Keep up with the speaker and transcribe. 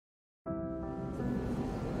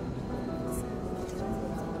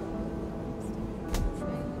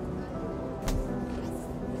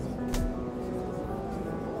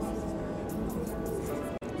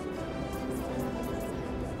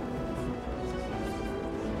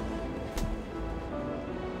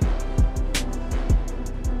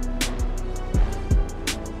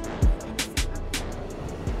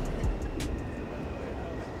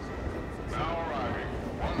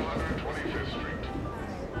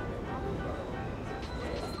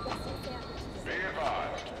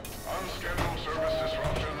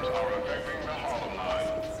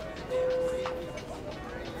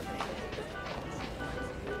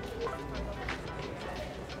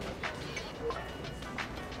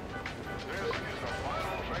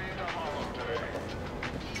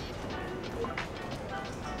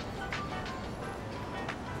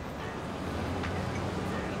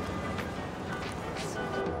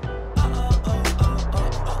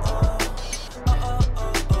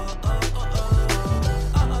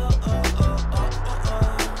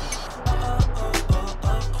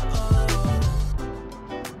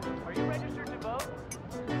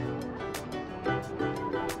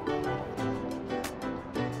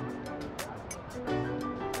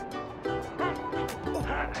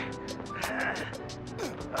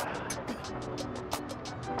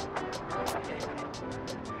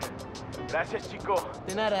Gracias, chico.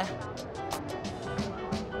 De nada.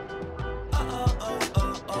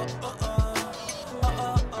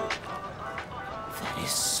 That is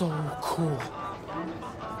so cool.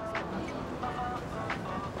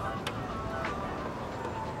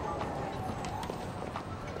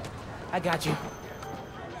 I got you.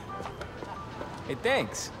 Hey,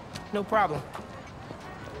 thanks. No problem.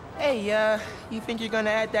 Hey, you think you're gonna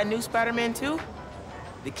add that new Spider-Man too?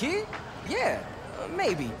 The kid? Yeah,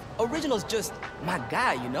 maybe. Original's just my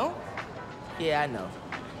guy, you know? Yeah, I know.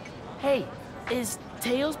 Hey, is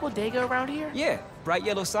Teo's Bodega around here? Yeah, bright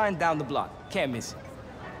yellow sign down the block. Can't miss it.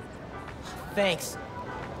 Thanks.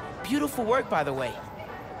 Beautiful work, by the way.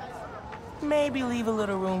 Maybe leave a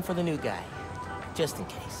little room for the new guy, just in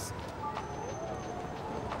case.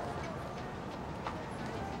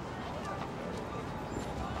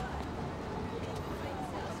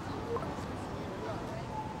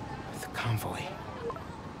 The convoy.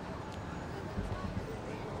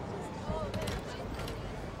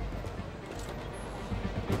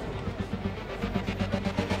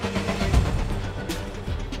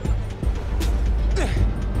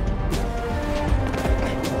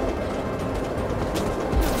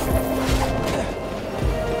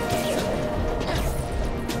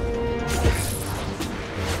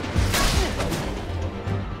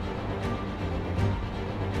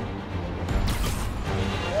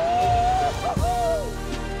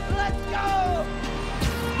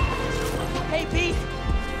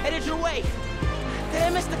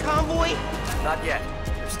 Not yet.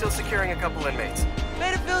 They're still securing a couple inmates.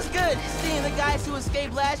 Man, it feels good seeing the guys who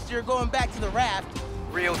escaped last year going back to the raft.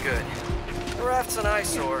 Real good. The raft's an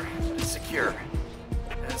eyesore, but it's secure.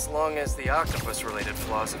 As long as the octopus-related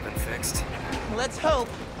flaws have been fixed. Let's hope.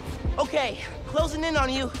 Okay, closing in on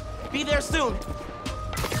you. Be there soon.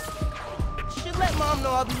 Should let Mom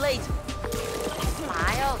know I'll be late.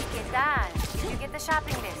 Miles, ¿qué tal? Did you get the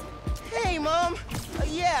shopping list? Hey, Mom.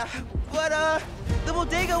 Yeah, but, the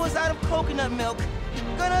bodega was out of coconut milk.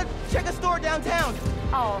 Gonna check a store downtown.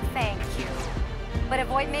 Oh, thank you. But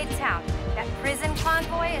avoid Midtown. That prison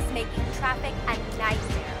convoy is making traffic a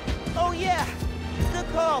nightmare. Oh, yeah. Good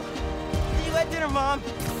call. See you at dinner, Mom.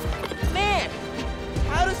 Man,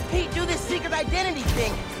 how does Pete do this secret identity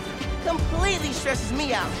thing? Completely stresses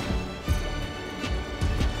me out.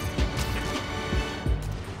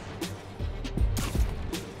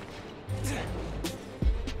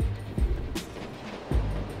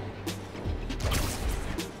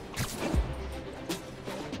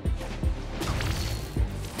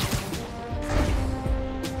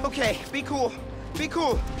 Okay, be cool. Be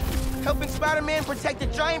cool. Helping Spider-Man protect a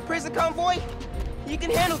giant prison convoy? You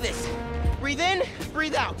can handle this. Breathe in,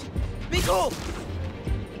 breathe out. Be cool.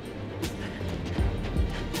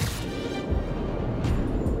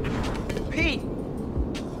 Pete!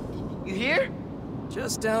 You here?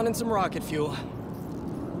 Just down in some rocket fuel.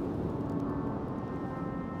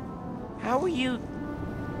 How are you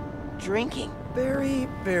drinking? Very,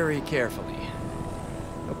 very carefully.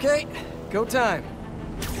 Okay, go time.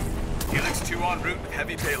 Helix 2 en route with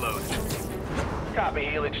heavy payload. Copy,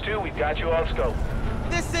 Helix 2. We've got you on scope.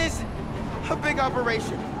 This is a big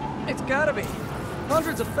operation. It's gotta be.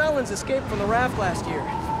 Hundreds of felons escaped from the raft last year.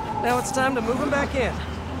 Now it's time to move them back in.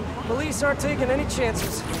 Police aren't taking any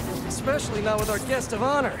chances, especially not with our guest of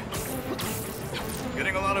honor.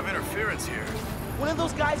 Getting a lot of interference here. One of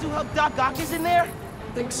those guys who helped Doc Ock is in there?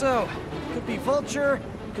 Think so. Could be Vulture,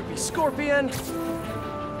 could be Scorpion,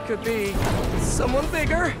 could be someone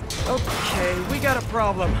bigger. Okay, we got a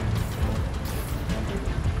problem.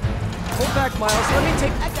 Hold back, Miles. Let me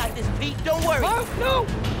take... I got this, Pete. Don't worry. Oh, no!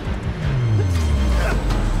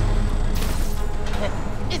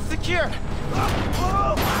 It's secure.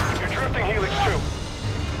 You're drifting, Helix 2.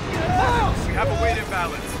 We have a weight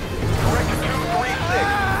imbalance. Corrected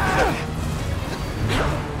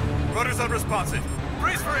 236. Rudder's unresponsive.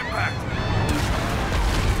 Brace for impact.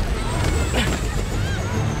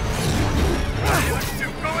 Helix 2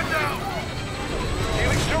 going down.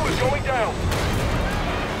 Helix 2 is going down.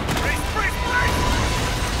 Brace, brace, brace!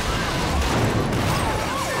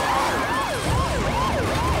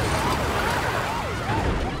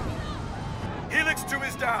 Helix 2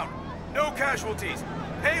 is down. No casualties.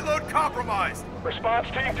 Payload compromised. Response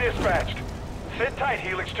team dispatched. Sit tight,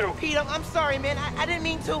 Helix 2. Pete, I'm sorry, man. I didn't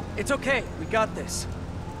mean to. It's okay. We got this.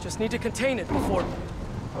 Just need to contain it before...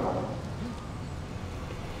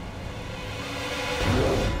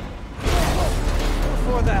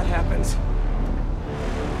 Before that happens.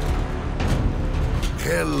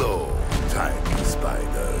 Hello, tiny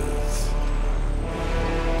spiders.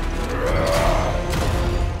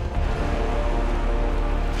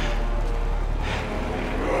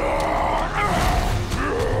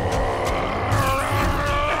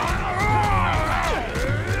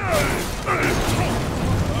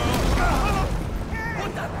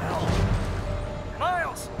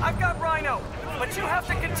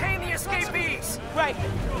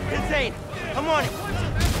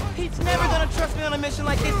 gonna trust me on a mission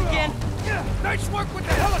like this again? Nice work with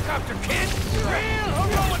the helicopter, kid! Real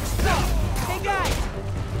heroic stuff! Hey guys,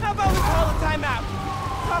 how about we call a timeout?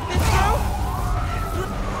 Talk this through?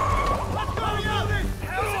 Let's go, Yoda!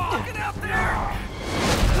 How's it looking out there?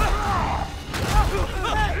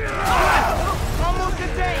 Almost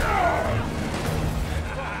contained.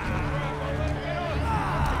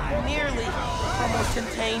 Nearly almost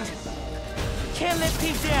contained. Can't let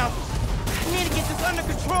Pete down. I need to get this under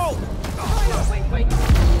control. Wait.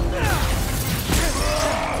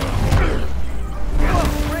 Oh,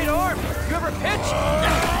 great arm. You ever pitch?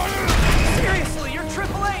 Seriously, you're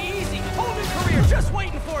AAA easy. Whole new career just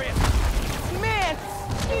waiting for you. Man,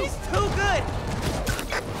 he's too good.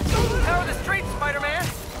 How are the streets, Spider-Man?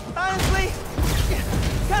 Honestly,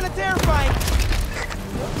 kind of terrifying.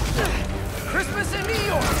 Christmas in New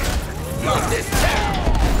York. Not this town.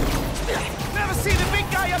 Never seen a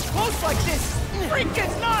big guy up close like this.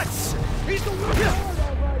 Freaking nuts. He's the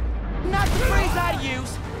one. Not the phrase I'd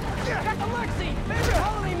use. Got Alexi, favorite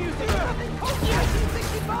holiday music. Nothing post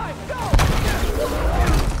 1965. Go.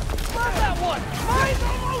 Love that one. Mine's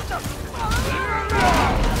almost a...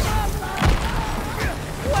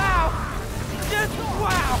 Wow. Just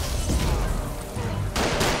wow.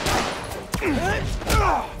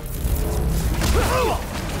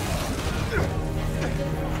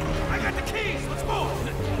 I got the keys! Let's move!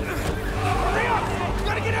 Hurry up! We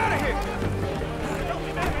gotta get out of here!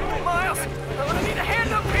 Miles, I'm gonna need a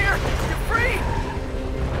hand up here. You're free.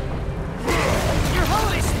 Your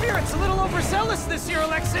holiday spirit's a little overzealous this year,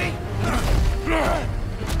 Alexi.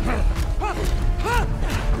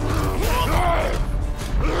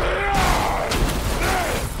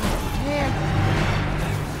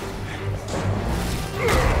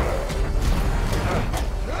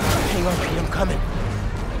 Hang on, Pete, I'm coming.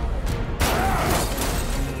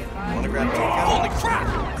 Wanna grab takeout? Holy crap!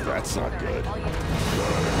 That's not good.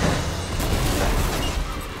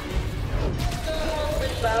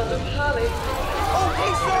 Oh,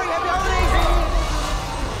 hey, sorry, happy holidays!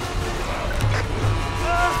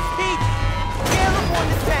 Pete, scale of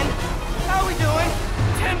 1 to 10. How we doing?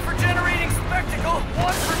 10 for generating spectacle,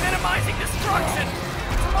 1 for minimizing destruction.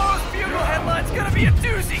 Tomorrow's bugle headline's gonna be a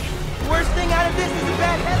doozy. Worst thing out of this is a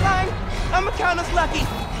bad headline. I'ma count us lucky.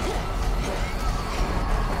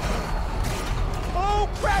 Oh,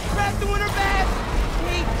 crap, doing her bad.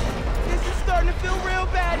 Pete, this is starting to feel real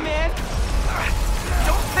bad, man.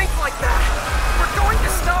 Don't think like that. We're going to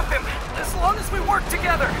stop him, as long as we work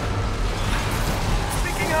together.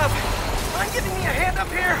 Speaking of, mind giving me a hand up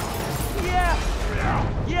here?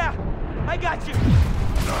 Yeah, I got you.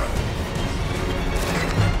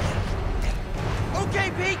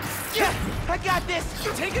 Okay, Pete. Yeah, I got this.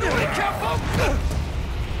 Take it away, Capo.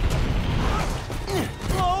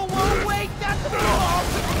 Whoa, wait, that's the ball.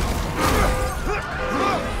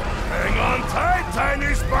 Hang on tight,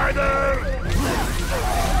 tiny spider!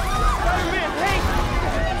 Spider-Man, hey!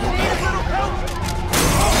 You need a little help?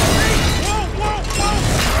 Whoa!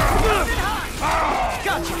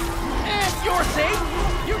 Gotcha. And you're safe.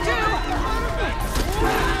 You do.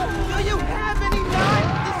 Do you have any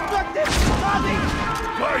non-destructive bodies?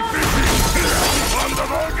 Fly fishing! On the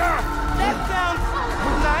Volga! That sounds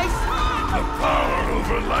nice. The power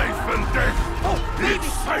over life and death! Oh, It baby!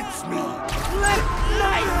 excites me!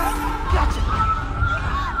 Nice! Gotcha!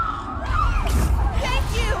 Thank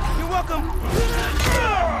you! You're welcome.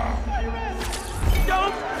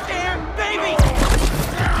 Don't scare baby!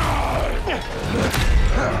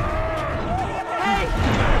 Hey!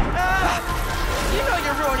 You know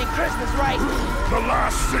you're ruining Christmas, right? The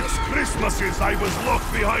last 6 Christmases I was locked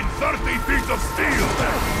behind 30 feet of steel!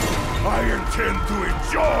 I intend to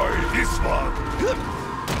enjoy this one!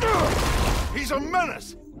 He's a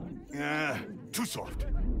menace! Too soft.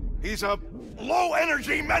 He's a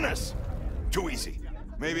low-energy menace! Too easy.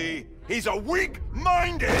 Maybe he's a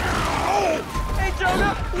weak-minded... Oh! Hey,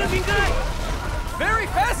 Jonah! Looking good! Very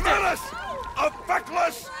festive. Menace! A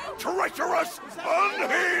feckless, treacherous,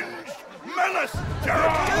 unhinged menace!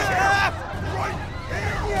 Right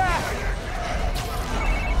here!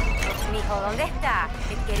 Mijo, ¿dónde está?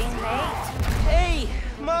 It's getting late. Hey,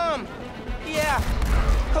 Mom! Yeah,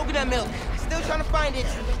 coconut milk. Still trying to find it.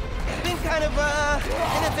 It's been kind of,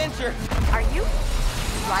 an adventure. Are you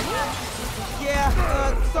running? Yeah,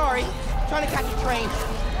 sorry. Trying to catch a train.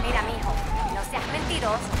 Mira, mijo, no seas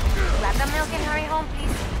mentiroso. Grab the milk and hurry home,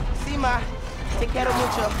 please. Sí, Ma. Te quiero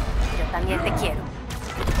mucho. Yo también te quiero.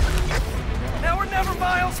 Now or never,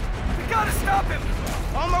 Miles. We gotta stop him.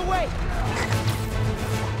 On my way.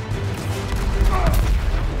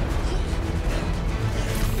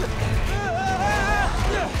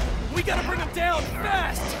 We gotta bring him down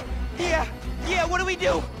fast. Yeah, Yeah, what do we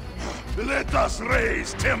do? Let us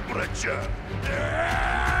raise temperature. Oh,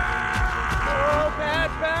 bad,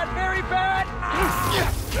 bad, very bad!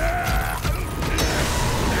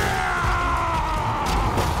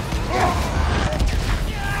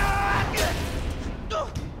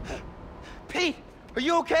 Pete, are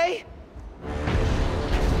you okay?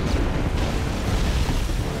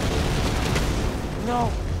 No.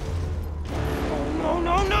 Oh, no,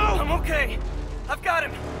 no, no! I'm okay. I've got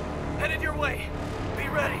him. Headed your way. Be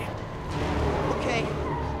ready. Okay.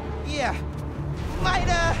 Yeah. Might,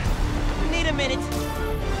 need a minute.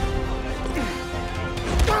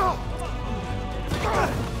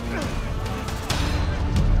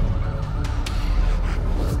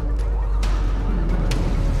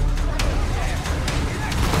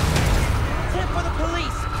 Tip for the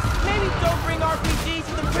police. Maybe don't bring RPGs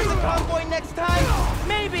to the prison convoy next time.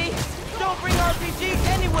 Maybe don't bring RPGs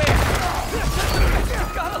anywhere.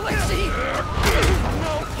 Got Alexei!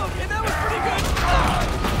 No, okay, that was pretty good.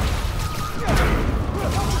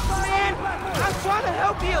 Man, I'm trying to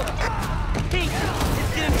help you. Pete,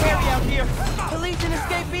 it's getting hairy out here. Police and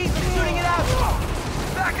escapees are shooting it out.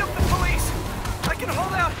 Back up the police! I can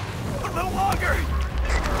hold out a little longer.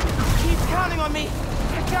 Keep counting on me.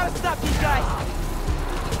 I gotta stop these guys.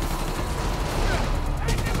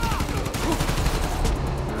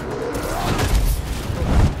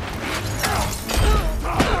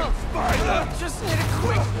 Just need a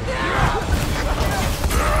quick...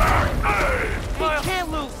 He can't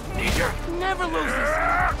lose. Never loses.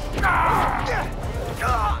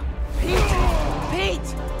 Pete!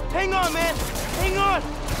 Hang on, man! Hang on!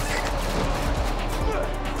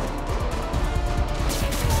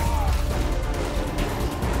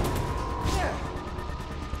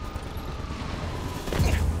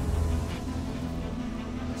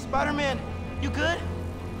 Spider-Man, you good?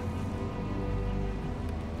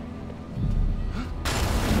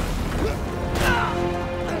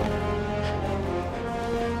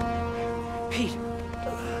 Pete.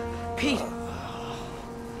 Pete.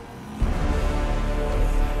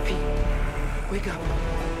 Pete. Wake up.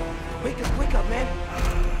 Wake up, man.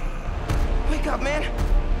 Wake up, man.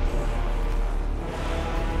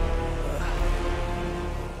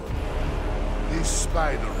 This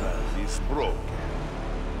Spider-Man is broken.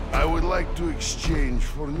 I would like to exchange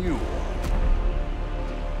for new one.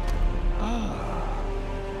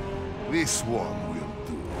 This one will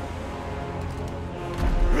do.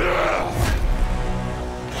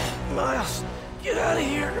 Miles, get out of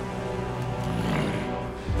here.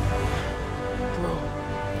 Bro.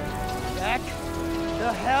 Back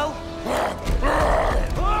the hell?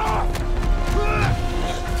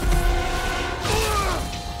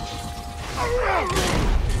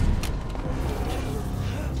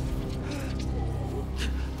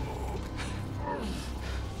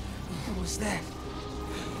 What was that?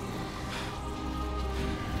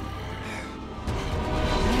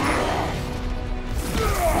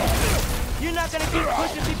 You're not gonna keep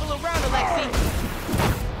pushing people around, Alexei.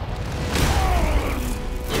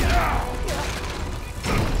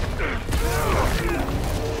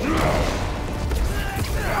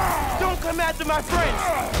 Don't come after my friends,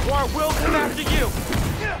 or I will come after you.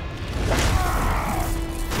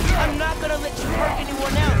 I'm not gonna let you hurt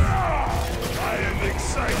anyone else. I am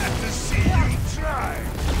excited to see you try,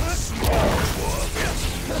 small one.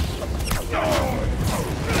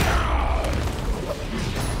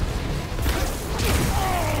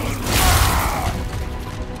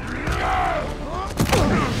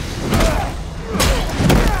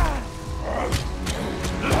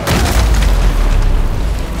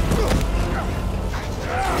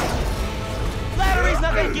 Flattery's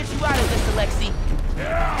not gonna get you out of this, Alexei.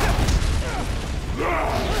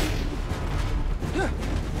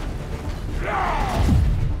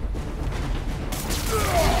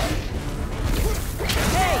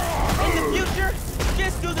 Hey, in the future,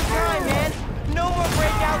 just do the time, man. No more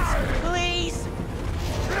breakouts, please.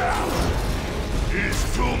 Is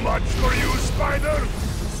too much for you, Spider?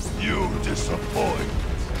 You disappoint.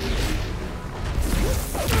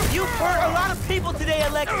 You've hurt a lot of people today,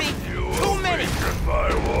 Alexei. You Too many. awaken my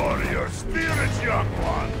warrior spirit, young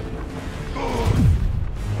one. Good.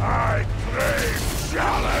 I crave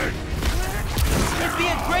challenge. It'd be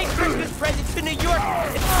a great Christmas present to New York.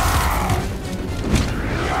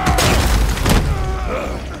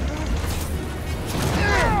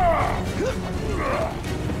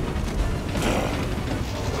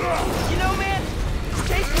 You know, man,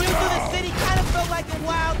 chasing you through the city kind of felt like a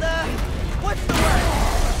wild, what's the word?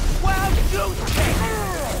 Wild goose chase.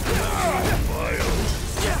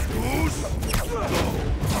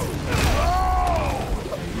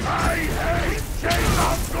 I hate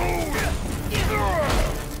chaos goose!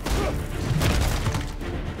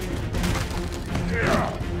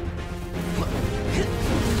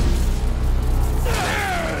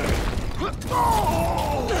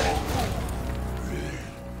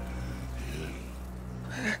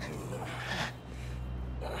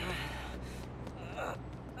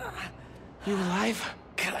 You alive?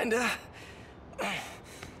 Kinda.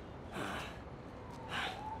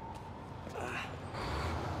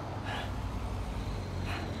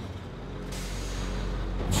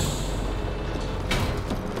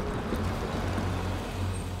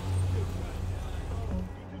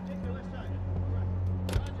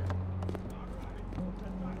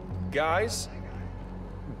 Guys?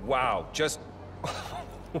 Wow, just...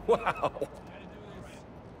 wow.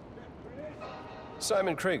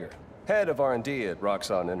 Simon Krieger, head of R&D at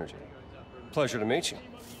Roxxon Energy. Pleasure to meet you.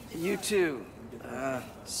 You too.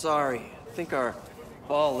 Sorry. I think our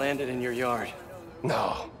ball landed in your yard.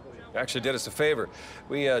 No, actually did us a favor.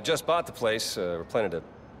 We just bought the place. We're planning to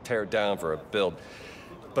tear it down for a build.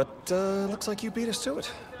 But looks like you beat us to it.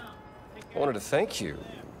 I wanted to thank you,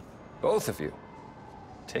 both of you.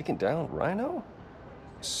 Taking down Rhino?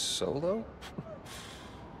 Solo?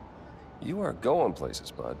 You are going places,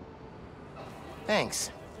 bud.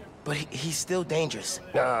 Thanks. But he's still dangerous.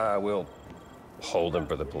 Nah, we'll hold him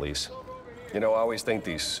for the police. You know, I always think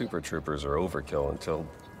these super troopers are overkill until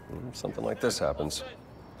something like this happens.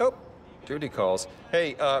 Oh, duty calls.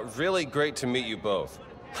 Hey, really great to meet you both.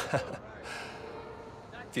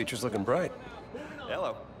 Future's looking bright.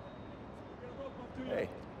 Hello. Hey.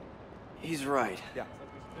 He's right. Yeah.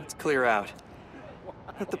 Let's clear out.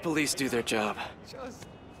 Let the police do their job.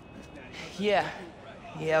 Yeah.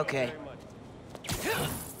 Yeah, okay.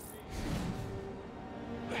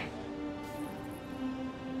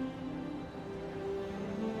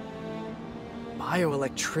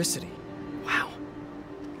 Bioelectricity. Wow.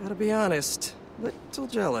 Gotta be honest, little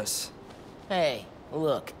jealous. Hey,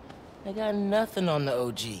 look. I got nothing on the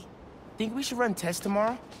OG. Think we should run tests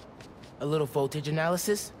tomorrow? A little voltage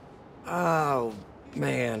analysis? Oh,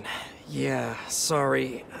 man. Yeah,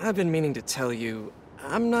 sorry. I've been meaning to tell you,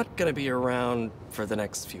 I'm not gonna be around for the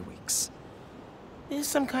next few weeks. Is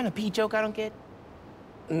some kind of pee joke I don't get?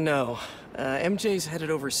 No. MJ's headed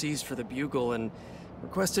overseas for the Bugle and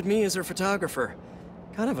requested me as her photographer.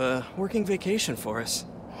 Kind of a working vacation for us.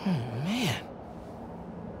 Man.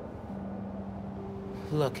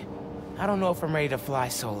 Look, I don't know if I'm ready to fly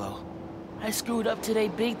solo. I screwed up today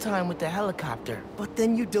big time with the helicopter. But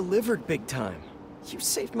then you delivered big time. You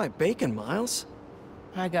saved my bacon, Miles.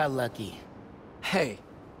 I got lucky. Hey,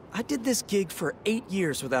 I did this gig for 8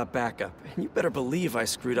 years without backup, and you better believe I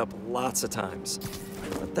screwed up lots of times.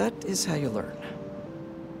 But that is how you learn.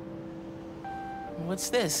 What's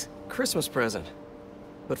this? Christmas present.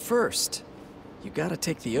 But first, you gotta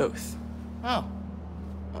take the oath. Oh.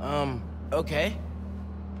 Okay.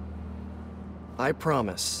 I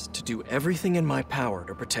promise to do everything in my power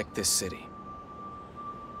to protect this city.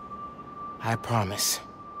 I promise.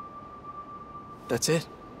 That's it?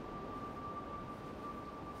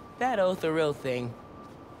 That oath a real thing.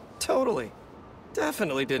 Totally.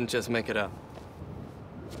 Definitely didn't just make it up.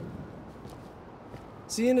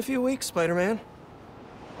 See you in a few weeks, Spider-Man.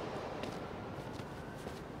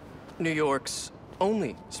 New York's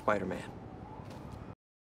only Spider-Man.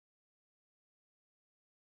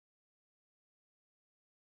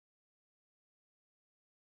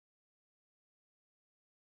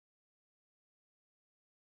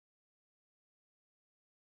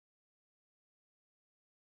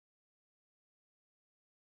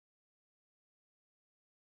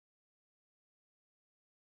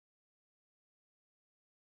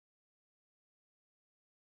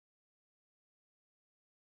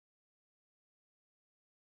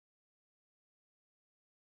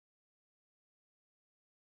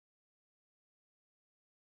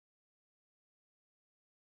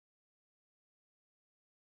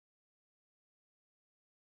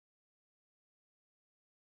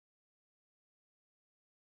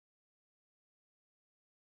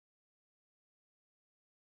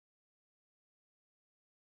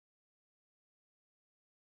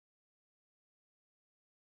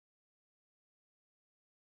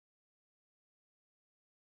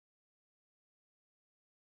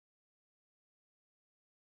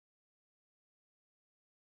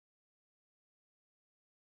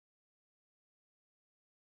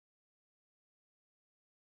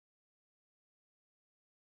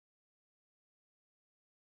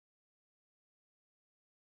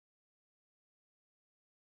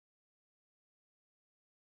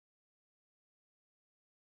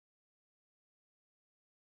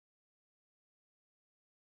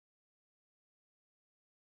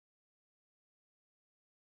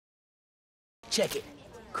 Check it.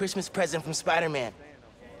 Christmas present from Spider-Man.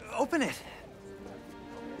 Open it.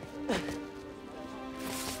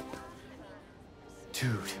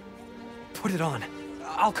 Dude, put it on.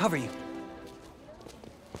 I'll cover you.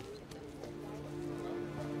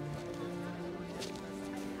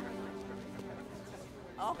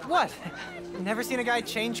 What? Never seen a guy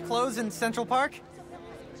change clothes in Central Park?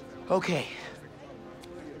 Okay.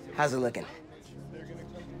 How's it looking?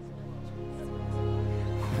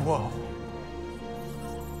 Whoa.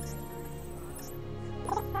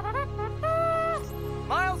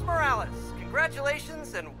 Miles Morales,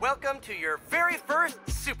 congratulations and welcome to your very first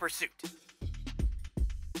super suit.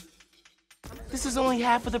 This is only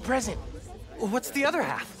half of the present. What's the other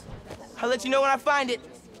half? I'll let you know when I find it.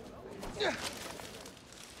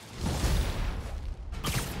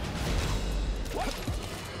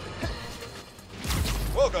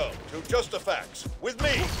 Welcome to Just the Facts with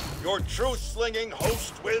me, your truth-slinging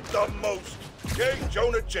host with the most, J.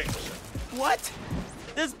 Jonah Jameson. What?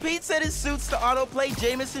 Does Pete set his suits to autoplay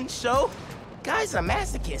Jameson's show? Guy's a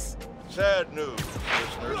masochist. Sad news,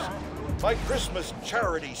 listeners. My Christmas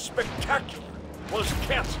charity spectacular was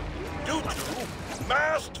canceled due to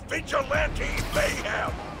masked vigilante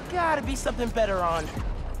mayhem. Gotta be something better on.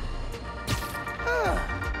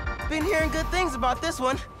 Been hearing good things about this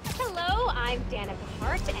one. Hello, I'm Danica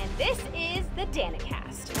Hart, and this is the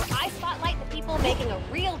Danicast, where I spotlight the people making a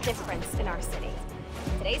real difference in our city.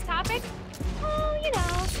 Today's topic? Oh, you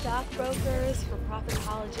know, stockbrokers, for-profit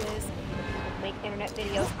colleges, make internet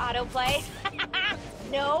videos autoplay.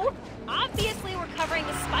 No, obviously we're covering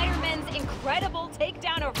the Spider-Man's incredible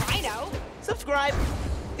takedown of Rhino. Subscribe.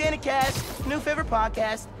 Danicast, new favorite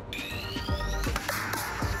podcast.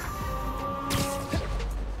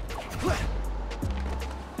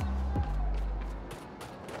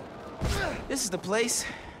 This is the place.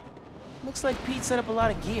 Looks like Pete set up a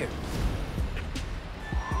lot of gear.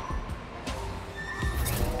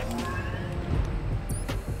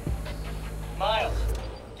 Miles,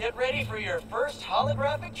 get ready for your first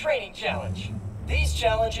holographic training challenge. These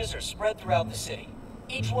challenges are spread throughout the city.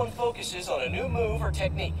 Each one focuses on a new move or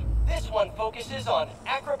technique. This one focuses on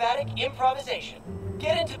acrobatic improvisation.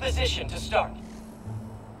 Get into position to start.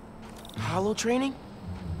 Holo training?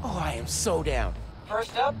 Oh, I am so down.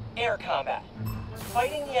 First up, air combat.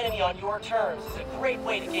 Fighting the enemy on your terms is a great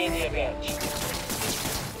way to gain the advantage.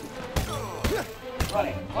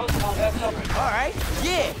 Running, close combat subject. All right,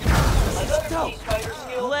 yeah. This is Another dope. key spider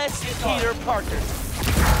skill Less is Peter arm. Parker.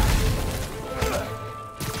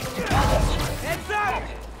 Heads up!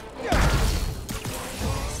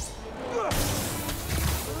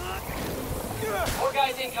 More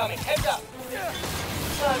guys incoming, heads up!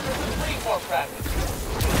 Time for some freeform practice.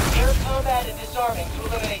 Air combat and disarming to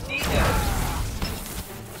eliminate these enemies.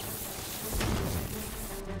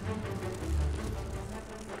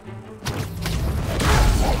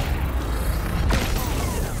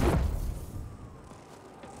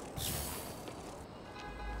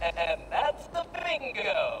 And that's the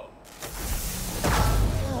bingo!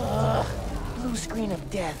 Blue screen of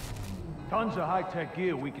death. Tons of high-tech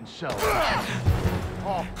gear we can sell.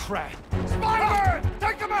 Oh, crap. Spider-Man!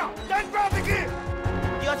 Take them out! Then grab the gear!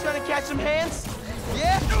 Y'all trying to catch some hands?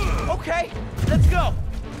 Yeah? Okay, let's go.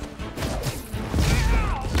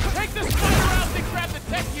 Take the spider out and grab the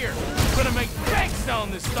tech gear! We're gonna make bank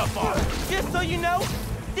selling this stuff off! Just so you know,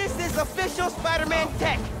 this is official Spider-Man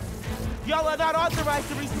tech. Y'all are not authorized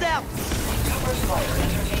to resell. Super Spider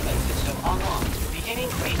Entertainment System online. Beginning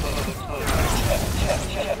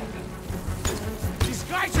check. These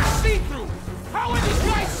guys are see-through! How are these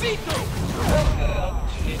guys see-through? Welcome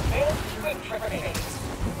to Advanced Quick Training.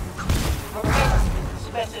 Remember,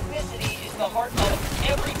 specificity is the heart of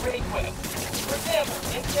every great whip. For example,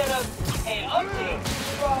 instead of, hey, I'm team,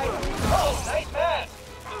 try, oh, nice match.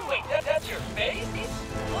 Wait, that's your face?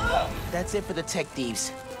 Ugh. That's it for the tech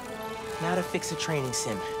thieves. Now to fix a training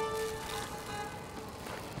sim.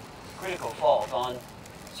 Critical fault on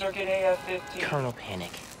circuit AF-15. Kernel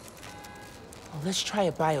panic. Well, let's try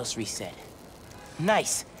a BIOS reset.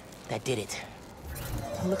 Nice. That did it.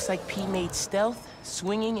 Looks like P made stealth,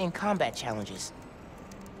 swinging, and combat challenges.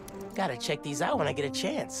 Gotta check these out when I get a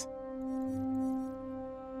chance.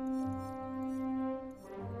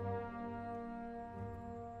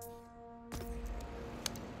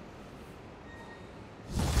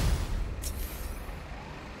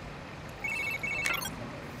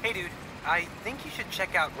 Hey, dude. I think you should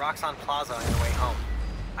check out Roxxon Plaza on your way home.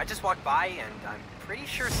 I just walked by, and I'm pretty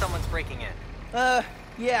sure someone's breaking in.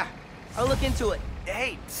 Yeah. I'll look into it.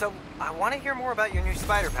 Hey, so I want to hear more about your new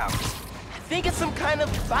spider powers. I think it's some kind of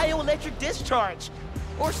bioelectric discharge.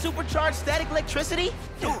 Or supercharged static electricity.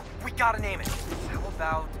 Ooh, we gotta name it. How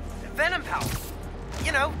about Venom Power?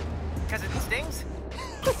 You know, because it stings.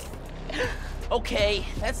 Okay,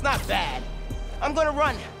 that's not bad. I'm gonna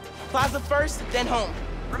run. Plaza first, then home.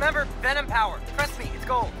 Remember, Venom Power. Trust me, it's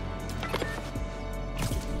gold.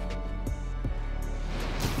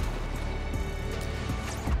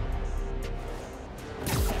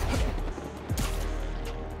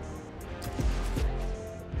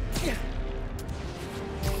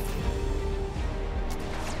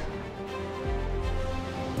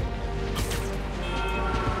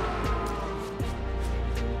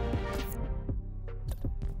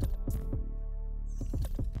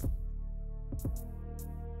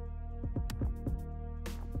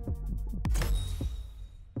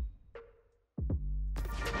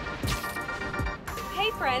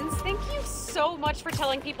 friends. Thank you so much for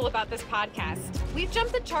telling people about this podcast. We've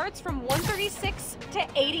jumped the charts from 136 to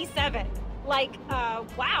 87. Like,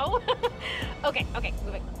 wow. Okay,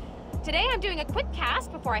 moving on. Today I'm doing a quick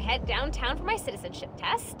cast before I head downtown for my citizenship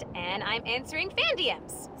test, and I'm answering fan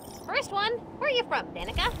DMs. First one, where are you from,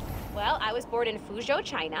 Danica? Well, I was born in Fuzhou,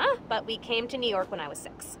 China, but we came to New York when I was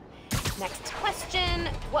 6. Next question,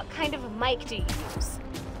 what kind of mic do you use?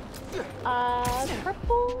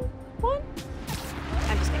 Purple one?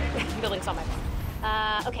 I'm just kidding. Building's on my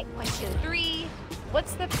phone. Okay, question 3.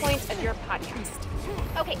 What's the point of your podcast?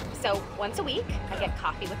 Okay, so once a week, I get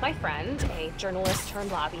coffee with my friend, a journalist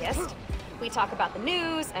turned lobbyist. We talk about the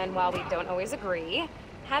news, and while we don't always agree,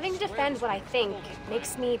 having to defend what I think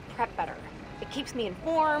makes me prep better. It keeps me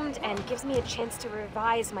informed and gives me a chance to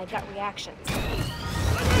revise my gut reactions.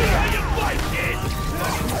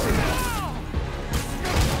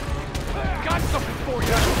 Got something for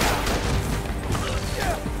you!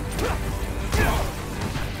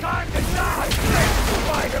 Time to die,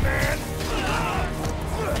 Spider-Man!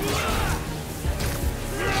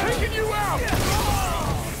 Taking you out! I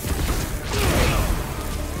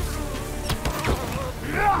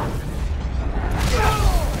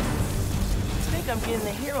think I'm getting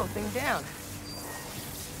the hero thing down.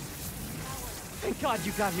 Thank God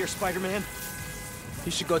you got here, Spider-Man.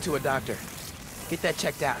 You should go to a doctor. Get that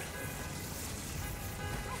checked out.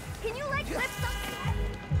 Can you, like, lift something?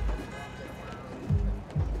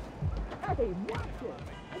 Hey, watch it!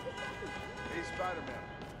 Hey, Spider-Man.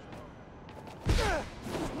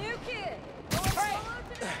 New kid!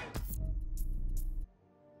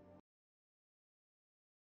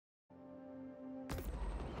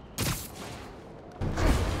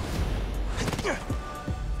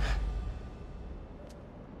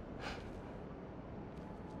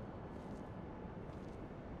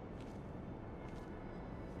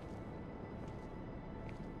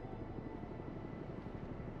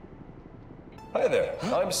 Hi there,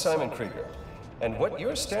 I'm Simon Krieger, and what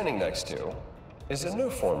you're standing next to is a new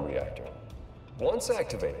form reactor. Once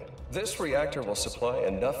activated, this reactor will supply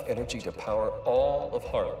enough energy to power all of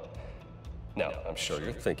Harlem. Now, I'm sure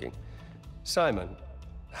you're thinking, Simon,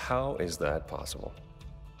 how is that possible?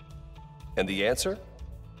 And the answer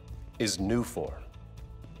is Nuform.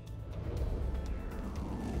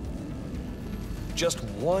 Just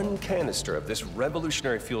one canister of this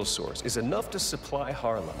revolutionary fuel source is enough to supply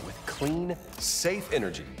Harlem with clean, safe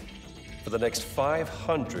energy for the next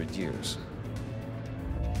 500 years.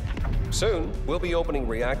 Soon, we'll be opening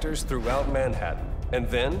reactors throughout Manhattan, and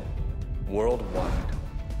then worldwide.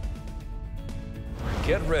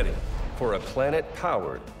 Get ready for a planet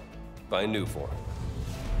powered by Nuform.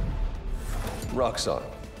 Roxxon,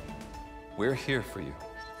 we're here for you.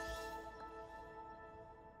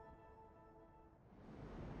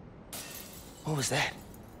 What was that?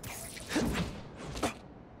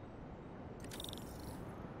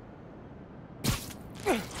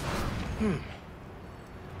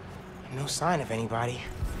 No sign of anybody.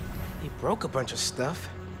 They broke a bunch of stuff.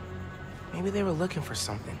 Maybe they were looking for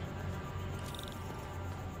something.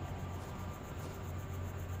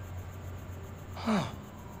 Huh.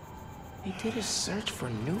 They did a search for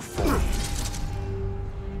Nuform.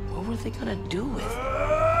 What were they gonna do with it?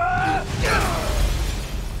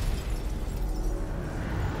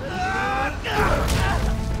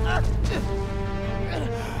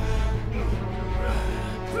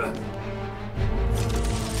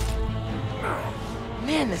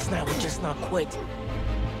 Man, this night would just not quit.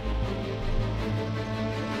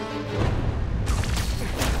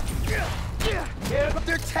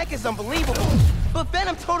 Their tech is unbelievable, but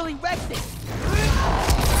Venom totally wrecks it.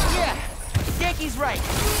 Yeah, Yankee's right.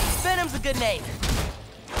 Venom's a good name.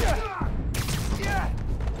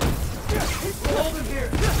 Hold him here!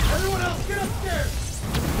 Everyone else, get upstairs!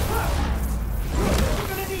 We're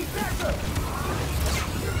gonna need backup!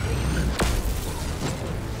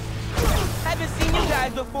 Haven't seen you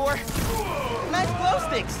guys before. Nice glow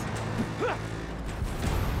sticks.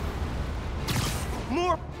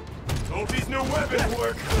 More. Hope these new weapons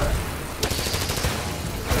work!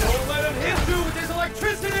 Don't let him hit you with his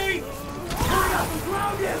electricity! Hurry up and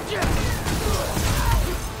ground him!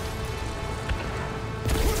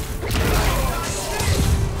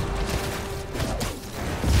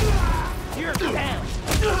 You're down.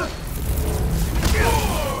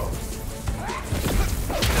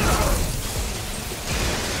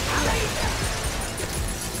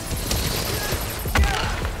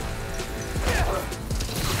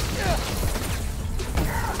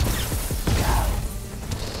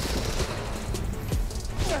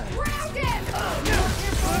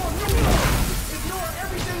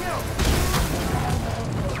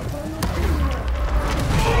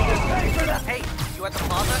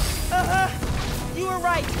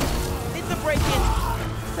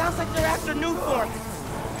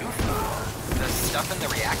 stuff in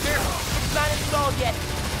the reactor? It's not installed yet.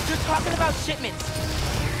 They're talking about shipments.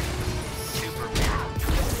 Super weird.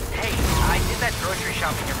 Hey, I did that grocery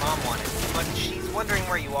shopping your mom wanted, but she's wondering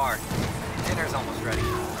where you are. Dinner's almost ready.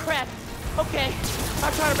 Crap. Okay,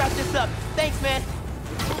 I'll try to wrap this up. Thanks, man.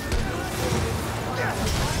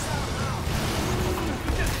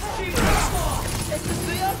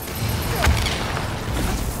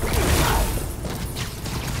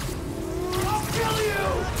 I'll kill you!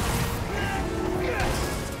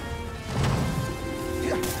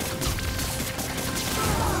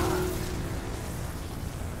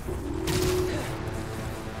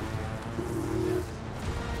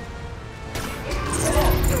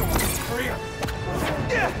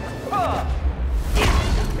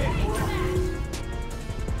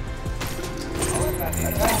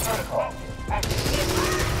 Protocol.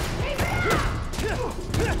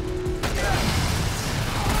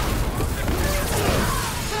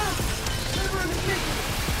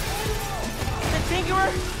 The Tinkerer?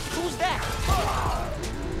 Who's that?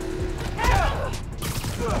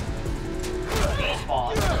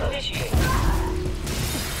 Despawn initiated.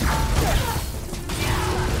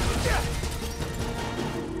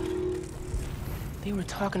 They were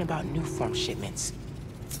talking about new form shipments.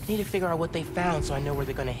 Need to figure out what they found so I know where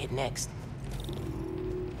they're gonna hit next.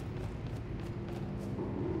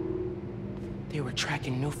 They were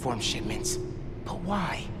tracking new form shipments. But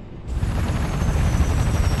why?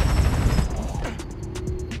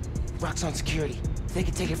 Rock's on security. They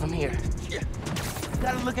can take it from here.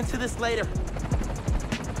 Gotta look into this later.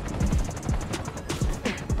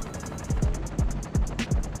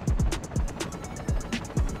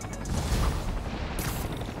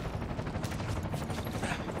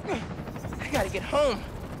 Gotta get home.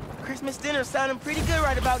 Christmas dinner's sounding pretty good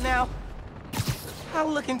right about now. I'll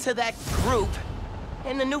look into that group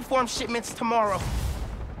and the new form shipments tomorrow.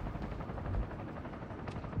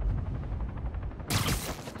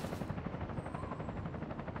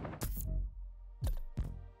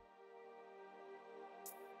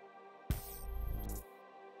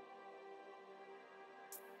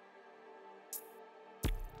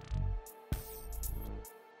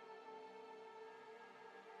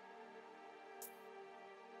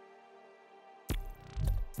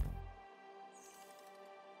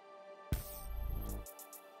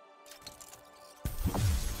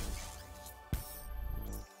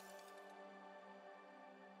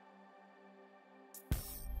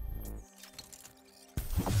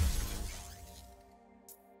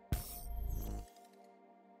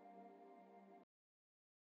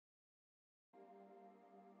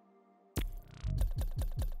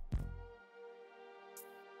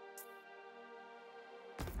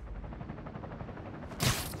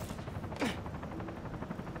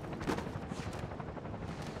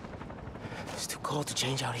 It's too cold to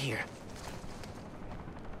change out here.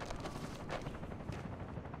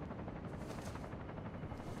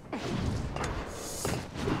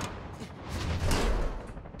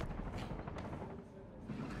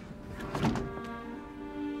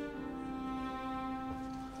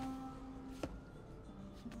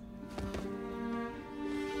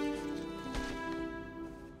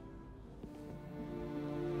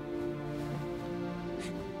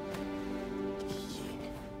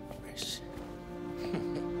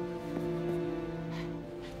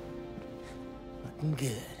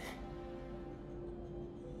 Good.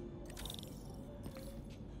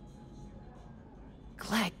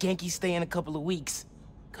 Glad Genki's staying a couple of weeks.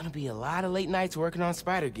 Gonna be a lot of late nights working on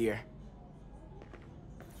spider gear.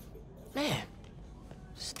 Man,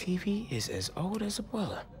 Stevie is as old as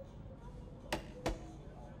Abuela.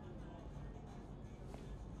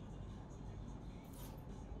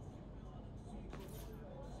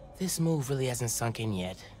 This move really hasn't sunk in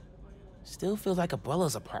yet. Still feels like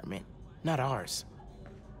Abuela's apartment, not ours.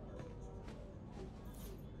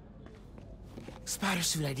 Spider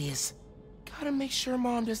suit ideas. Gotta make sure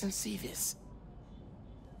Mom doesn't see this.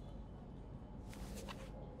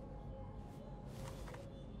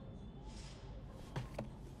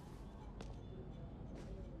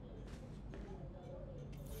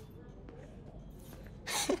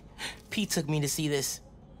 Pete took me to see this.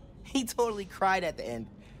 He totally cried at the end.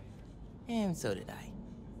 And so did I.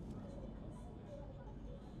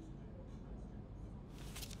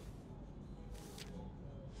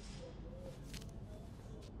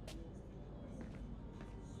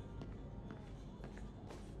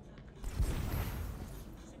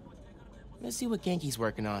 Let's see what Genki's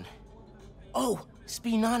working on. Oh,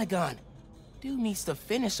 Speed-Nonagon. Dude needs to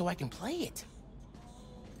finish so I can play it.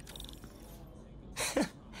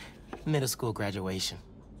 Middle school graduation.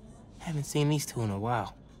 Haven't seen these two in a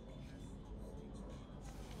while.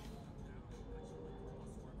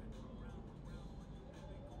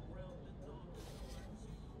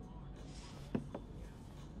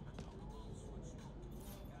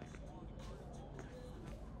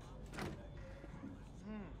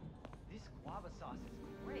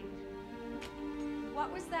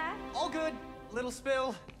 What was that? All good. Little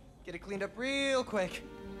spill. Get it cleaned up real quick.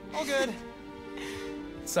 All good.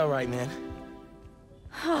 It's all right, man.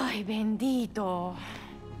 Ay, bendito.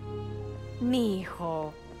 Mi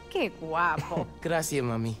hijo. Qué guapo. Gracias,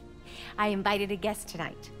 mami. I invited a guest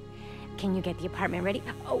tonight. Can you get the apartment ready?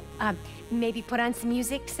 Oh, maybe put on some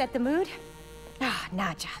music to set the mood? Ah,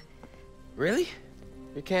 Naja. Really?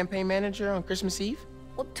 Your campaign manager on Christmas Eve?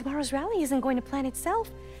 Well, tomorrow's rally isn't going to plan itself.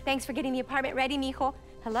 Thanks for getting the apartment ready, mijo.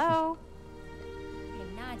 Hello? Hey,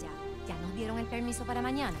 Naja, ¿ya nos dieron el permiso para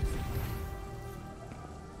mañana?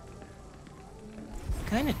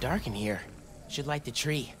 Kinda dark in here. Should light the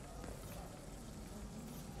tree.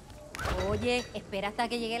 Oye, espera hasta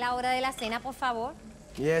que llegue la hora de la cena, por favor.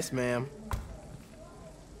 Yes, ma'am.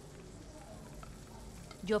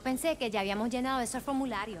 Yo pensé que ya habíamos llenado esos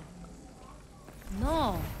formularios.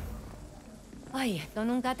 No. Ay, esto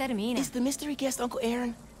nunca termina. Is the mystery guest Uncle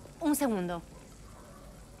Aaron? Un segundo.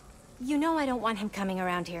 You know I don't want him coming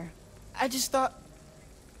around here. I just thought...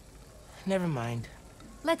 Never mind.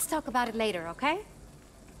 Let's talk about it later, okay?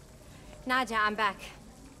 Naja, I'm back.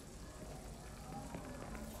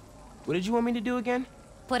 What did you want me to do again?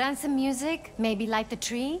 Put on some music, maybe light the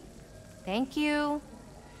tree. Thank you.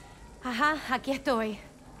 Ajá, aquí estoy.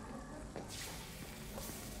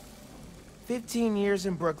 15 years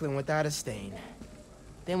in Brooklyn without a stain.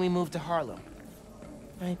 Then we moved to Harlem.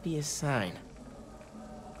 Might be a sign.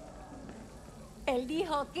 ¿Él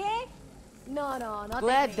dijo qué? No, no te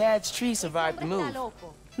Glad creo. Dad's tree survived the Ese hombre move. está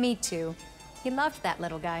loco. Me too. He loved that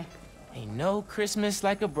little guy. Ain't no Christmas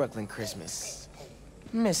like a Brooklyn Christmas.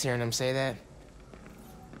 Miss hearing him say that.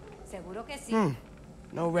 Seguro que sí.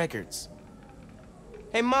 No records.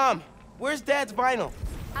 Hey, Mom, where's Dad's vinyl?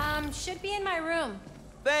 Should be in my room.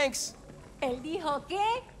 Thanks. ¿Él dijo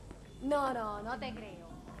qué? No te creo.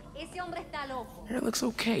 Ese hombre está loco. It looks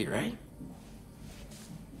okay, right?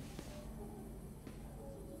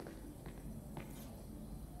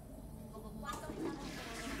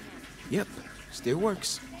 Yep, still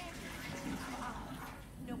works.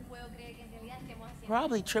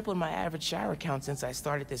 Probably tripled my average shower count since I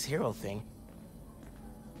started this hero thing.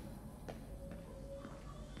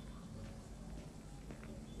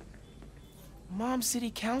 Mom's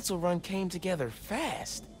city council run came together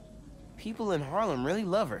fast. People in Harlem really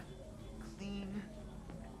love her. Clean,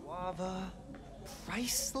 guava,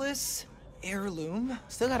 priceless, heirloom.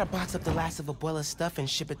 Still gotta box up the last of Abuela's stuff and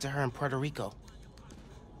ship it to her in Puerto Rico.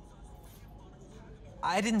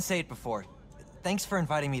 I didn't say it before. Thanks for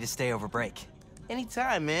inviting me to stay over break.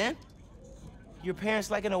 Anytime, man. Your parents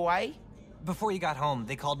like in Hawaii? Before you got home,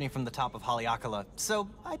 they called me from the top of Haleakala, so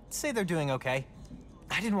I'd say they're doing okay.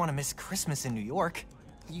 I didn't want to miss Christmas in New York.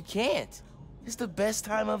 You can't. It's the best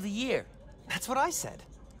time of the year. That's what I said.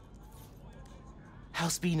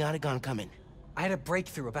 How's Speed Notagon coming? I had a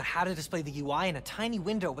breakthrough about how to display the UI in a tiny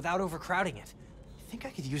window without overcrowding it. I think I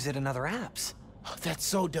could use it in other apps. Oh, that's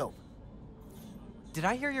so dope. Did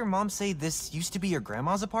I hear your mom say this used to be your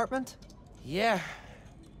grandma's apartment? Yeah,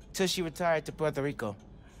 till she retired to Puerto Rico.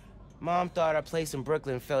 Mom thought our place in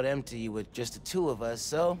Brooklyn felt empty with just the two of us,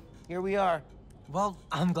 so here we are. Well,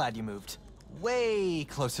 I'm glad you moved. Way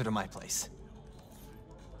closer to my place.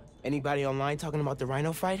 Anybody online talking about the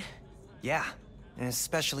Rhino fight? Yeah, and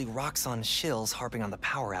especially Roxxon shills harping on the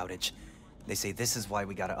power outage. They say this is why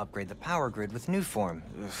we gotta upgrade the power grid with Newform.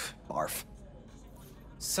 Ugh, barf.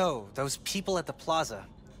 So, those people at the plaza,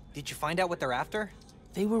 did you find out what they're after?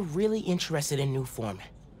 They were really interested in Newform.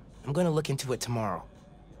 I'm gonna look into it tomorrow.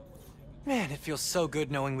 Man, it feels so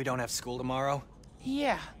good knowing we don't have school tomorrow.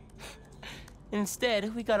 Yeah.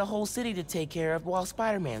 Instead, we got a whole city to take care of while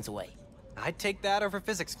Spider-Man's away. I'd take that over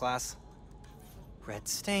physics class. Red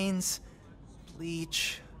stains,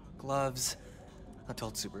 bleach, gloves,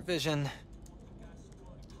 adult supervision.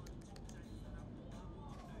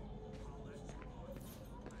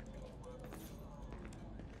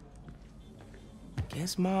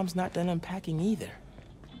 Guess Mom's not done unpacking either.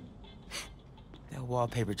 That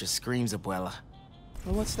wallpaper just screams Abuela.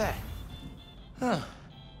 Well, what's that? Huh.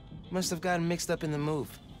 Must have gotten mixed up in the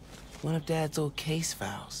move. One of Dad's old case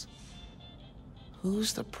files.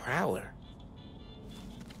 Who's the Prowler?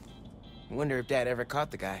 Wonder if Dad ever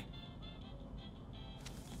caught the guy.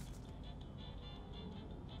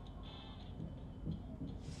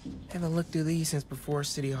 Haven't looked through these since before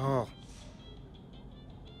City Hall.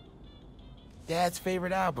 Dad's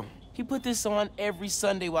favorite album. He put this on every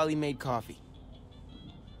Sunday while he made coffee.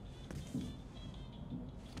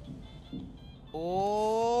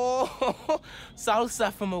 Oh,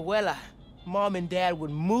 salsa from Abuela. Mom and Dad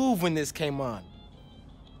would move when this came on.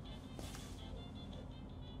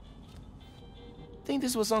 Think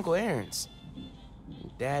this was Uncle Aaron's.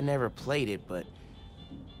 Dad never played it, but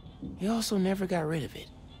he also never got rid of it.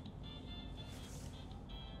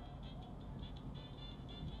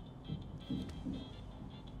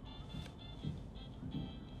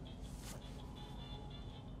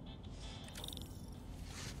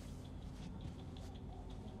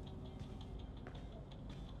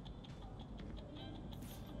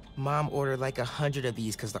 Mom ordered like 100 of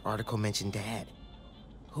these because the article mentioned Dad.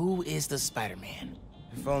 Who is the Spider-Man?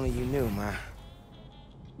 If only you knew, Ma.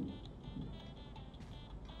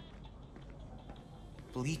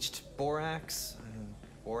 Bleached borax,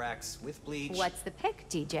 borax with bleach. What's the pick,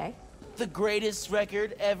 DJ? The greatest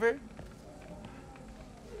record ever?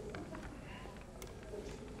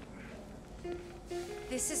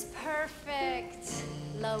 This is perfect.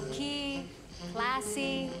 Low-key,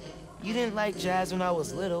 classy. You didn't like jazz when I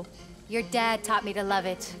was little. Your dad taught me to love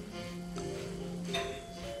it.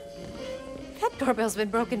 That doorbell's been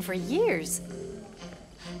broken for years.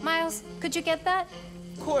 Miles, could you get that?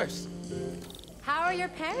 Of course. How are your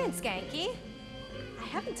parents, Genki? I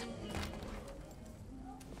haven't...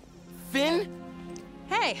 Finn?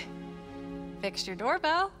 Hey, fixed your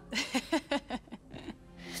doorbell.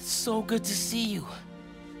 It's so good to see you.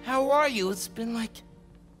 How are you? It's been like...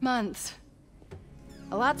 months.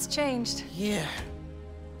 A lot's changed. Yeah,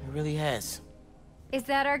 it really has. Is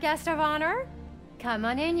that our guest of honor? Come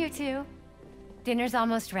on in, you two. Dinner's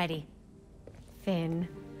almost ready. Finn,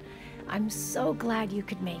 I'm so glad you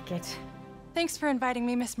could make it. Thanks for inviting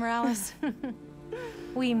me, Miss Morales.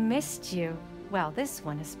 We missed you. Well, this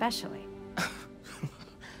one especially.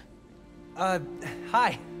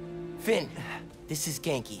 Hi. Finn, this is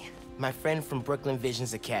Genki, my friend from Brooklyn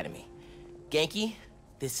Visions Academy. Genki,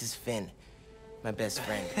 this is Finn, my best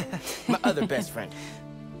friend. My other best friend.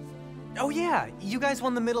 Oh yeah, you guys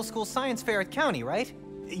won the middle school science fair at County, right?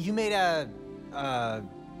 You made a,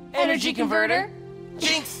 Energy converter?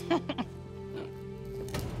 Jinx!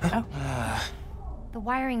 The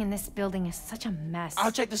wiring in this building is such a mess.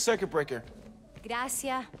 I'll check the circuit breaker.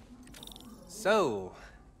 Gracias. So,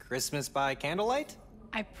 Christmas by candlelight?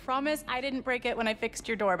 I promise I didn't break it when I fixed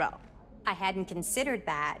your doorbell. I hadn't considered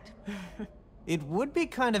that. It would be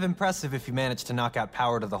kind of impressive if you managed to knock out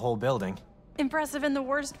power to the whole building. Impressive in the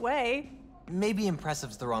worst way. Maybe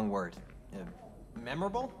impressive's the wrong word.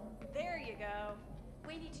 Memorable? There you go.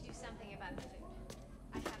 We need to do something about the food.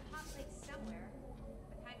 I have hot plates somewhere,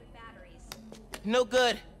 the kind with batteries. No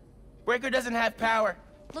good. Breaker doesn't have power.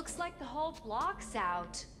 Looks like the whole block's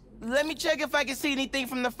out. Let me check if I can see anything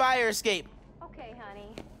from the fire escape. Okay,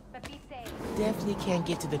 honey, but be safe. Definitely can't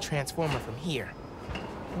get to the transformer from here.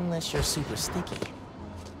 Unless you're super sticky.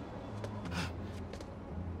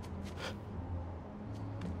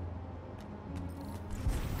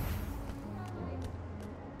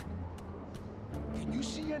 Can you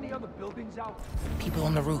see any other buildings out? People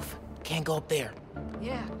on the roof. Can't go up there.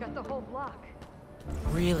 Yeah, got the whole block.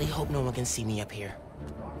 Really hope no one can see me up here.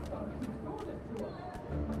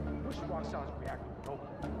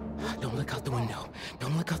 Don't look out the window.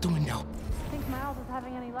 Don't look out the window. Think Miles is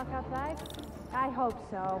having any luck outside? I hope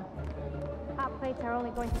so. Hot plates are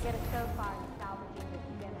only going to get us so far in salvaging this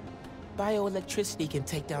dinner. Bioelectricity can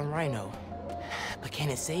take down Rhino. But can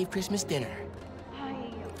it save Christmas dinner?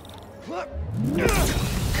 Come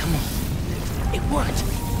on. It worked!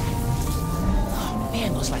 Oh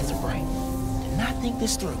man, those lights are bright. Did not think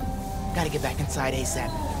this through. Gotta get back inside ASAP.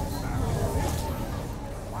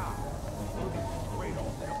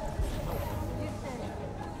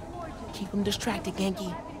 Keep them distracted,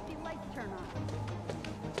 Genki.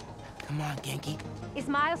 Come on, Genki. Is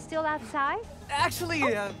Miles still outside? Actually,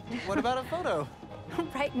 what about a photo?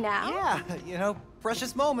 Right now? Yeah, you know,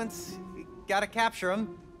 precious moments. Gotta capture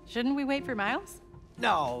them. Shouldn't we wait for Miles?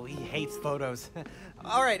 No, he hates photos.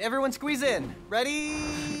 All right, everyone squeeze in.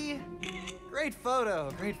 Ready? Great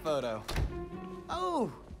photo, great photo.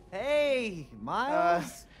 Oh, hey,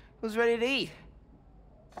 Miles. Who's ready to eat?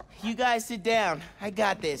 You guys sit down. I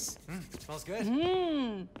got this. Smells good.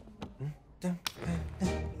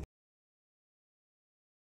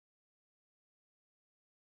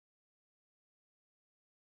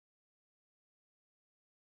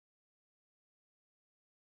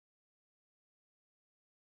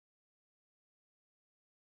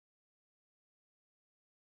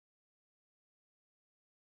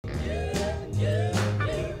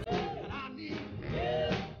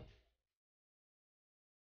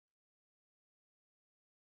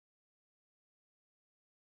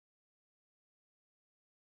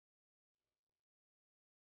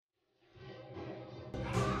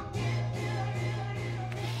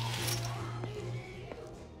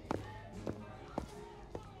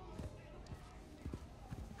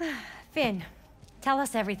 Finn, Tell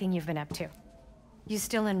us everything you've been up to. You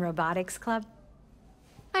still in robotics club?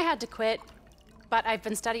 I had to quit, but I've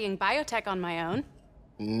been studying biotech on my own.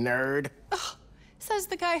 Nerd. Ugh, says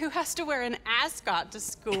the guy who has to wear an ascot to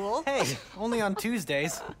school. Hey, only on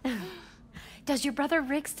Tuesdays. Does your brother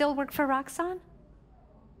Rick still work for Roxxon?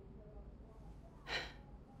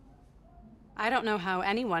 I don't know how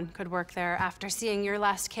anyone could work there after seeing your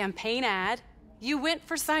last campaign ad. You went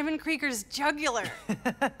for Simon Krieger's jugular.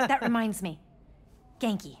 That reminds me.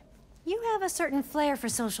 Genki, you have a certain flair for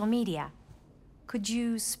social media. Could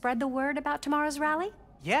you spread the word about tomorrow's rally?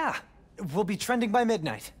 Yeah, we'll be trending by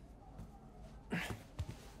midnight.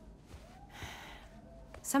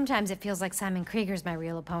 Sometimes it feels like Simon Krieger's my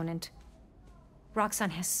real opponent. Roxxon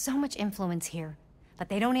has so much influence here, but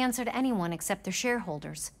they don't answer to anyone except their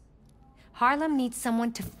shareholders. Harlem needs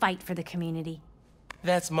someone to fight for the community.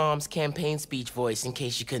 That's Mom's campaign speech voice, in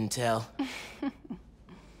case you couldn't tell.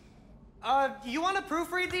 You want to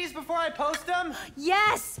proofread these before I post them?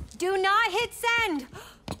 Yes! Do not hit send!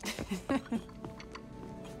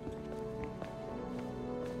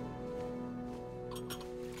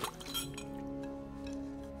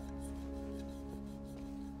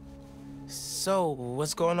 So,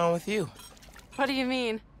 what's going on with you? What do you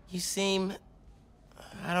mean? You seem...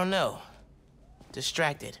 I don't know.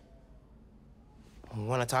 Distracted.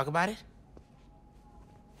 Want to talk about it?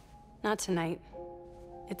 Not tonight.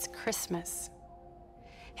 It's Christmas.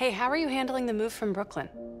 Hey, how are you handling the move from Brooklyn?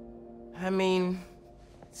 I mean,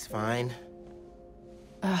 it's fine.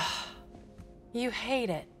 Ugh. You hate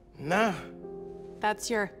it. Nah. That's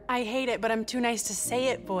your I hate it, but I'm too nice to say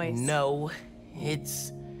it voice. No,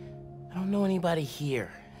 it's... I don't know anybody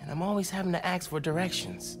here, and I'm always having to ask for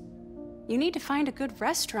directions. You need to find a good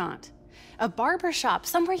restaurant. A barber shop,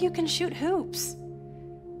 somewhere you can shoot hoops.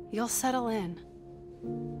 You'll settle in.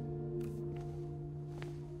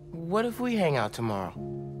 What if we hang out tomorrow?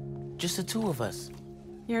 Just the two of us.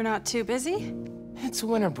 You're not too busy? It's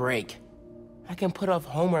winter break. I can put off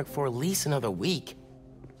homework for at least another week.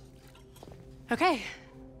 Okay,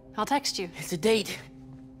 I'll text you. It's a date.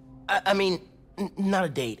 I mean, not a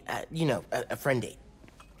date. You know, a friend date.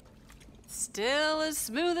 Still as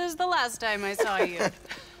smooth as the last time I saw you.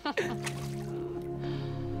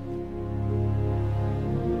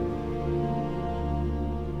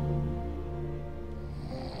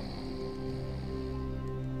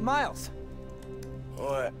 Miles.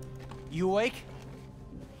 What? You awake?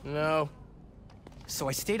 No. So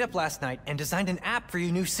I stayed up last night and designed an app for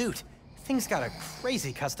your new suit. Thing's got a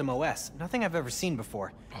crazy custom OS, nothing I've ever seen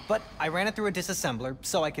before. But I ran it through a disassembler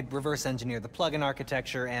so I could reverse engineer the plugin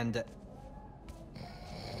architecture and...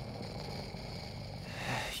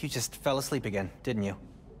 You just fell asleep again, didn't you?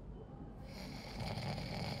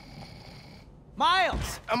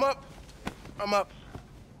 Miles! I'm up. I'm up.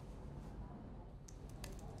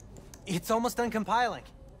 It's almost done compiling.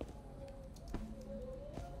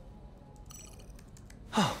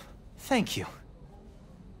 Oh, thank you.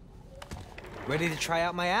 Ready to try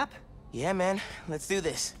out my app? Yeah, man. Let's do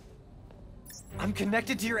this. I'm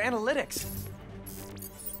connected to your analytics.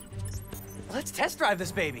 Let's test drive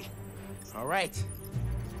this baby. All right.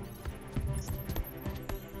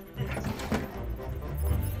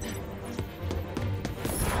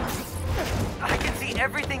 I can see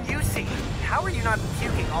everything you see. How are you not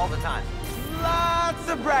puking all the time? Lots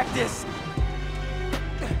of practice.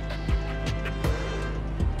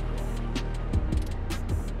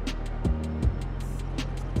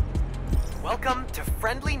 Welcome to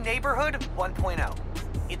Friendly Neighborhood 1.0.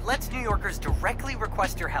 It lets New Yorkers directly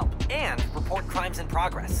request your help and report crimes in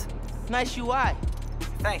progress. Nice UI.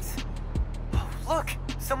 Thanks. Oh, look,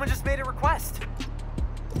 someone just made a request.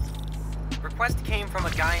 Request came from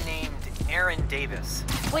a guy named Aaron Davis.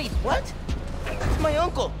 Wait, what? That's my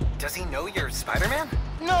uncle. Does he know you're Spider-Man?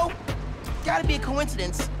 No. Gotta be a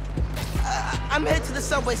coincidence. I'm headed to the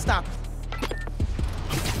subway stop.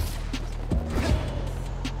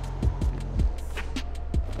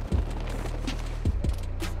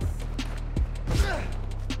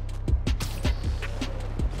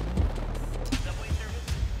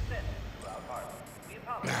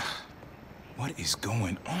 What is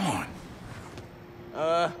going on?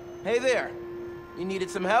 Hey there. You needed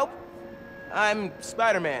some help? I'm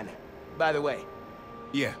Spider-Man, by the way.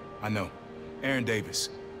 Yeah, I know. Aaron Davis.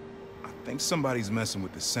 I think somebody's messing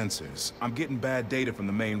with the sensors. I'm getting bad data from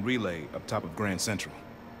the main relay up top of Grand Central.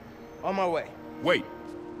 On my way. Wait!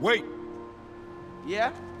 Wait!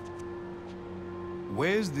 Yeah?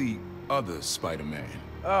 Where's the other Spider-Man?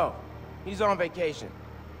 Oh, he's on vacation.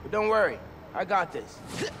 But don't worry, I got this.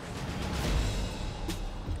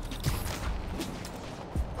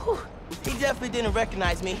 Whew, he definitely didn't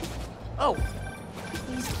recognize me. Oh,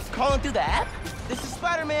 He's calling through the app? This is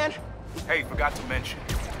Spider-Man. Hey, forgot to mention,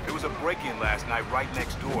 there was a break-in last night right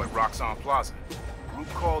next door at Roxanne Plaza. A group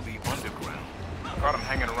called the Underground. Caught them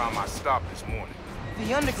hanging around my stop this morning.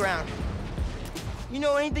 The Underground. You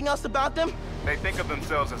know anything else about them? They think of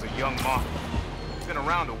themselves as a young mafia. Been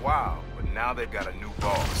around a while, but now they've got a new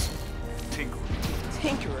boss. Tinkerer.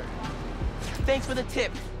 Tinkerer. Thanks for the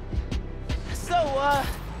tip. So,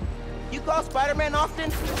 you call Spider-Man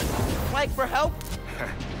often? Like, for help?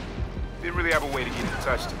 Didn't really have a way to get in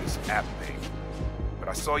touch to this app thing. But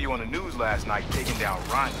I saw you on the news last night taking down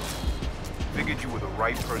Rhino. Figured you were the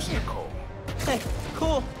right person to call. Hey,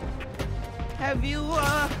 cool. Have you,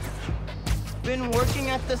 been working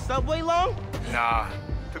at the subway long? Nah,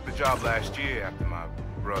 took the job last year after my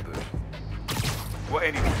brother. Well,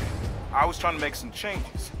 anyway, I was trying to make some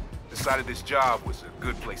changes. Decided this job was a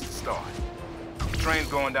good place to start. The trains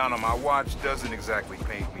going down on my watch doesn't exactly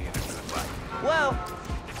paint me in a good light. Well,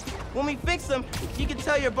 when we fix them, you can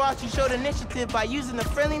tell your boss you showed initiative by using the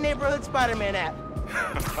Friendly Neighborhood Spider-Man app.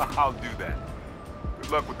 I'll do that.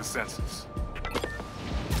 Good luck with the census.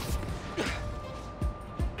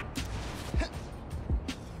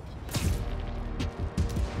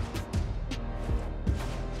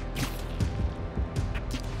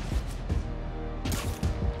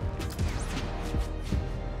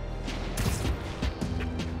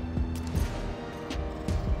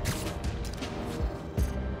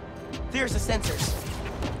 There's the sensors.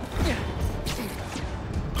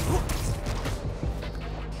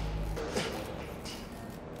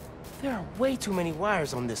 There are way too many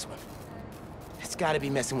wires on this one. It's gotta be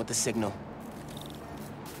messing with the signal.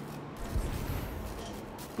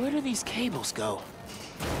 Where do these cables go?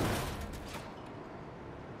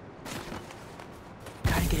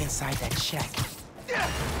 Gotta get inside that shack.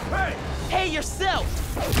 Hey! Hey, yourself!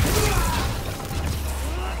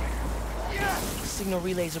 Signal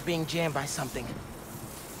relays are being jammed by something.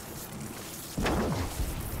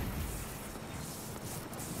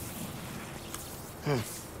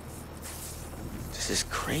 This is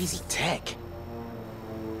crazy tech.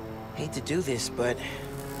 Hate to do this, but...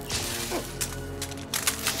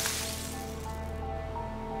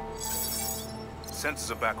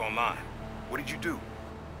 Sensors are back online. What did you do?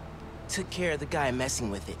 Took care of the guy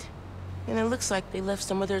messing with it. And it looks like they left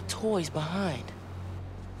some of their toys behind.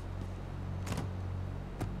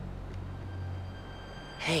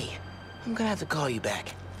 Hey, I'm gonna have to call you back.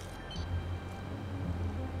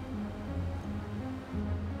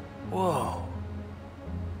 Whoa.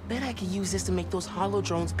 Bet I could use this to make those holo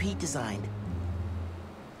drones Pete designed.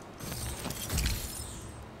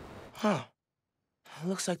 Huh.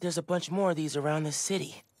 Looks like there's a bunch more of these around the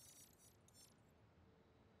city.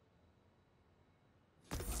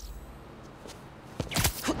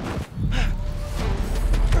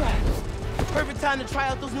 Perfect time to try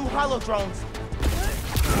out those new holo drones.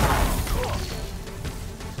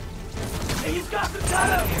 He's got the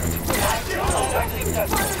time!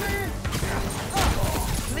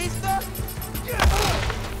 Lisa?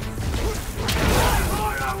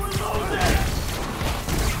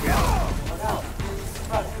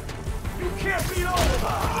 You can't beat all of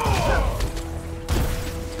us!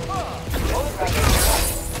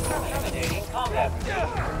 Terminating combat.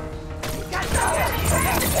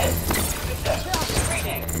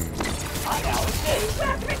 Rename. I now exist.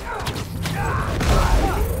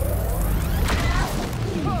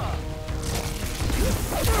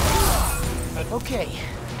 Okay.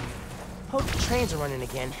 Hope the trains are running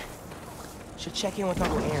again. Should check in with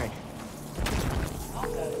Uncle Aaron.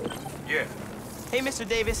 Yeah, Hey, Mr.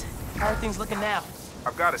 Davis. How are things looking now?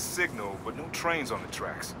 I've got a signal, but no trains on the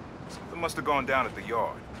tracks. Something must have gone down at the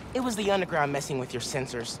yard. It was the Underground messing with your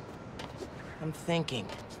sensors. I'm thinking.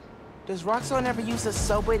 Does Roxanne ever use the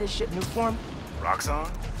subway to ship Nuform?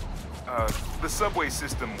 Roxanne? The subway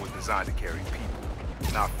system was designed to carry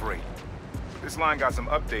people, not freight. This line got some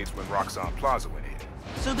updates when Roxanne Plaza went in.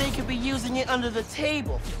 So they could be using it under the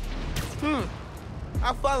table.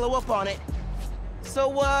 I'll follow up on it.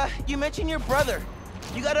 So, you mentioned your brother.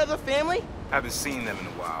 You got other family? Haven't seen them in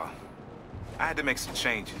a while. I had to make some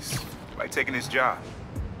changes, like taking his job.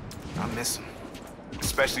 I miss him,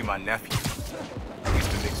 especially my nephew. We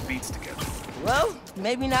used to mix beats together. Well,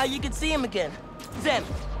 maybe now you can see him again. Zen,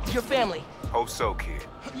 your family. Hope so, kid.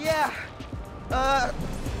 Yeah.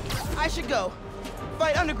 I should go.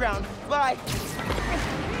 Fight Underground. Bye.